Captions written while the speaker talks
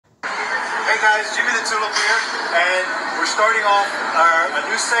Hey guys, Jimmy the Tulip here, and we're starting off a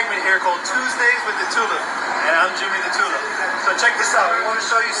new segment here called Tuesdays with the Tulip, and I'm Jimmy the Tulip. So check this out, we want to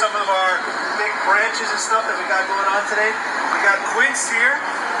show you some of our big branches and stuff that we got going on today. We got quince here,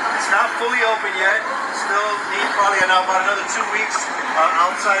 it's not fully open yet, still need probably about another 2 weeks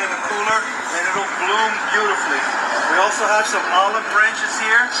outside of the cooler, and it'll bloom beautifully. We also have some olive branches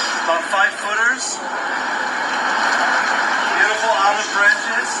here, about 5 footers. Beautiful olive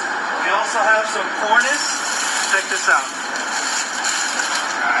branches. We also have some cornice. Check this out.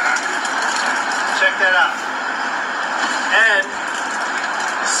 Check that out. And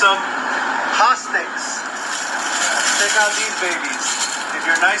some hostas. Check out these babies. If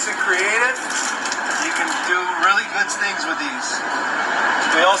you're nice and creative, you can do really good things with these.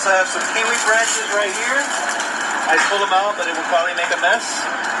 We also have some kiwi branches right here. I pull them out, but it will probably make a mess.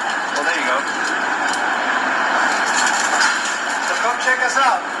 Well, there you go. So come check us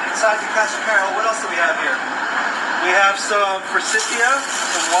out inside the Casa Carol. What else do we have here? We have some forsythia,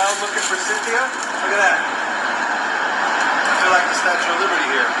 some wild-looking forsythia. Look at that. I feel like the Statue of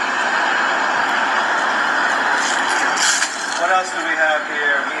Liberty here. What else do we have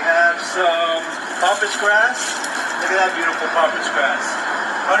here? We have some pampas grass. Look at that beautiful pampas grass.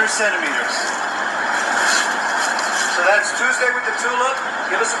 100 centimeters. So that's Tuesday with the Tulip.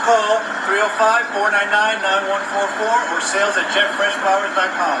 Give us a call, 305-499-9144, or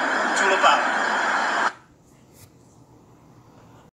sales@jetfreshflowers.com. Tulip out.